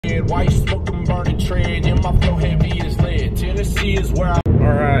red. Why you smoking burning tread? And my flow heavy as lead. Tennessee is where I...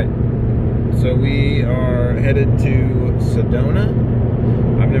 Alright, so we are headed to Sedona.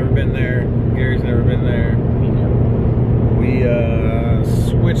 I've never been there. Gary's never been there. We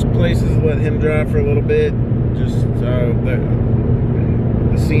switched places, let him drive for a little bit. Just the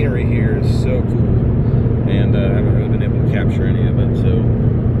scenery here is so cool, and I haven't really been able to capture any of it. So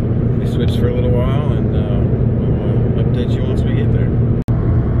we switched for a little while, and we'll update you once we get there.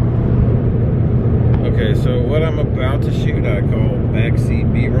 Okay, so what I'm about to shoot I call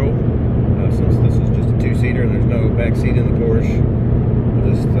backseat B-roll. Since this is just a two-seater and there's no backseat in the Porsche,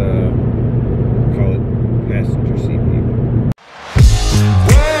 we'll just call it passenger seat B-roll.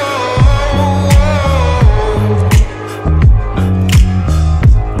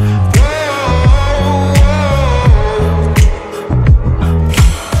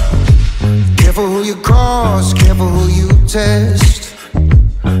 Careful who you cross, careful who you test.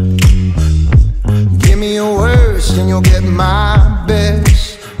 Give me your worst and you'll get my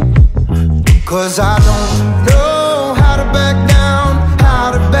best. Cause I don't know how to back down,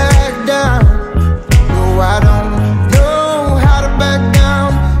 how to back down. No, I don't know how to back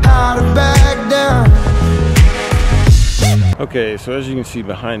down, how to back down. Okay, so as you can see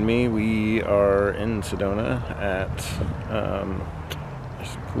behind me, we are in Sedona at, there's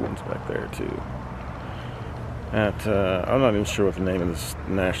some cool ones back there too. At, I'm not even sure what the name of this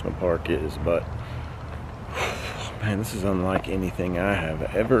national park is, but man, this is unlike anything I have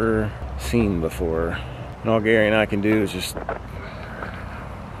ever seen before. And all Gary and I can do is just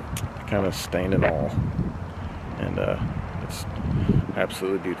kind of stand in awe. And it's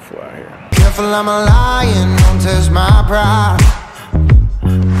absolutely beautiful out here. Careful, I'm a lion, don't test my pride.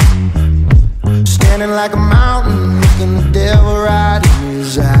 Standing like a mountain, looking the devil right in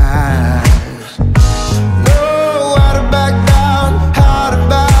his eyes. Know how to back down, how to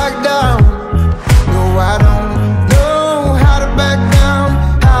back down. No, I don't know how to back down,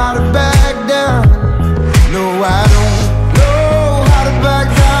 how to back down. No, I don't know how to back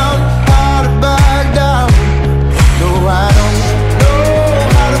down, how to back down. No, I don't know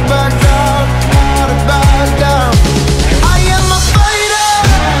how to back down, how to back down. I am a fighter.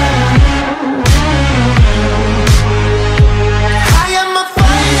 I am a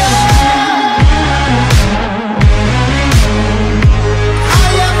fighter. I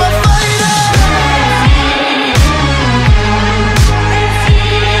am a fighter.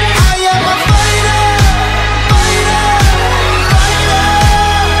 I am a fighter. Fighter.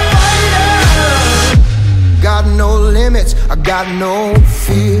 Got no limits, I got no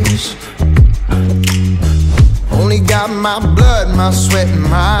fears. Only got my blood, my sweat, and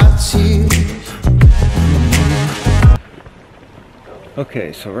my tears.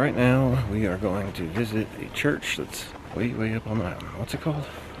 Okay, so right now we are going to visit a church that's way, way up on the mountain. What's it called?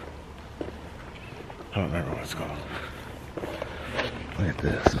 I don't remember what it's called. Look at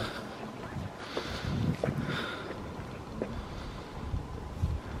this.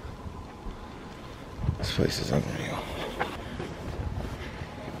 This place is unreal.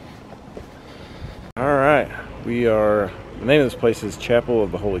 Alright, we are, the name of this place is Chapel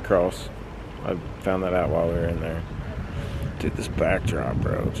of the Holy Cross. I found that out while we were in there. Dude, this backdrop,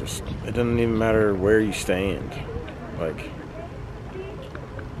 bro, just, it doesn't even matter where you stand. Like,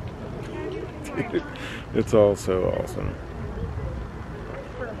 dude, it's all so awesome.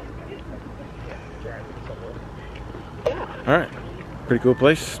 Alright, pretty cool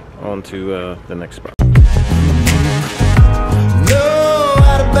place. On to the next spot. Know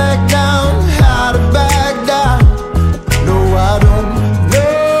how to back down, how to back down. No, I don't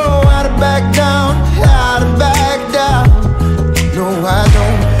know how to back down, how to back down. No, I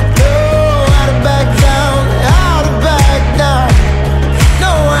don't know how to back down, how to back down.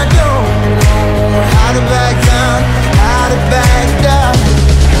 No, I don't know how to back down, how to back down.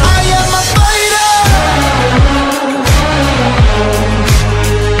 I am a fighter.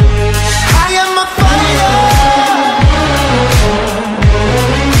 I am a fighter.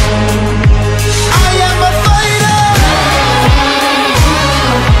 I am a fighter.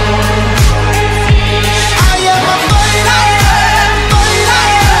 I am a fighter.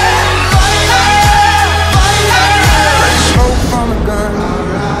 Like smoke from a gun,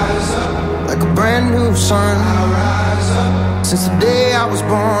 like a brand new sun. Since the day I was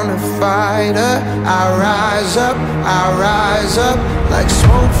born a fighter, I rise up, like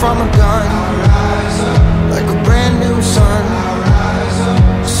smoke from a gun, like a brand new sun.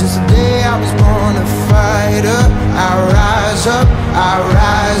 Since the day I was born a fighter, I rise up,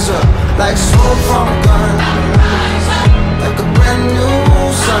 like smoke from a gun, like a brand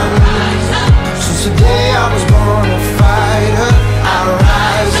new sun. Since the day I was born a fighter, I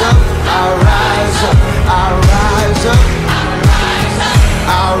rise up,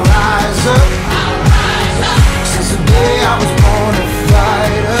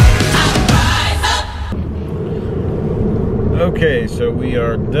 so we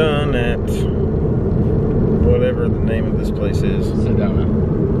are done at whatever the name of this place is.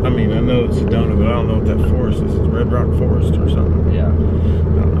 Sedona. I mean, I know it's Sedona, but I don't know what that forest is. It's Red Rock Forest or something. Yeah. I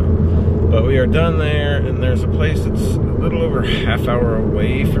don't know. But we are done there, and there's a place that's a little over half hour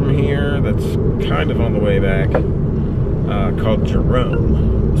away from here that's kind of on the way back, called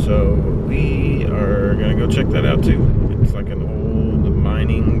Jerome. So we are going to go check that out too. It's like an old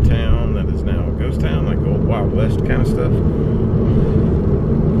mining town that is now a ghost town, like old Wild West kind of stuff.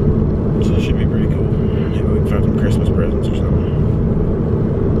 So it should be pretty cool. Maybe we can find some Christmas presents or something.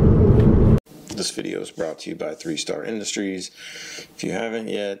 This video is brought to you by 3 Star Industries. If you haven't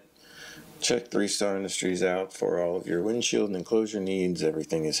yet, check 3 Star Industries out for all of your windshield and enclosure needs.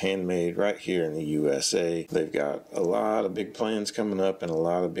 Everything is handmade right here in the USA. They've got a lot of big plans coming up and a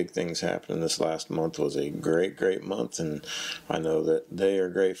lot of big things happening. This last month was a great month, and I know that they are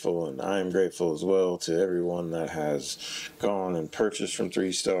grateful, and I am grateful as well to everyone that has gone and purchased from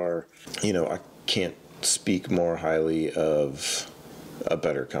 3 Star. You know, I can't speak more highly of a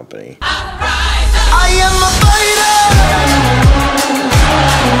better company. I am a fighter.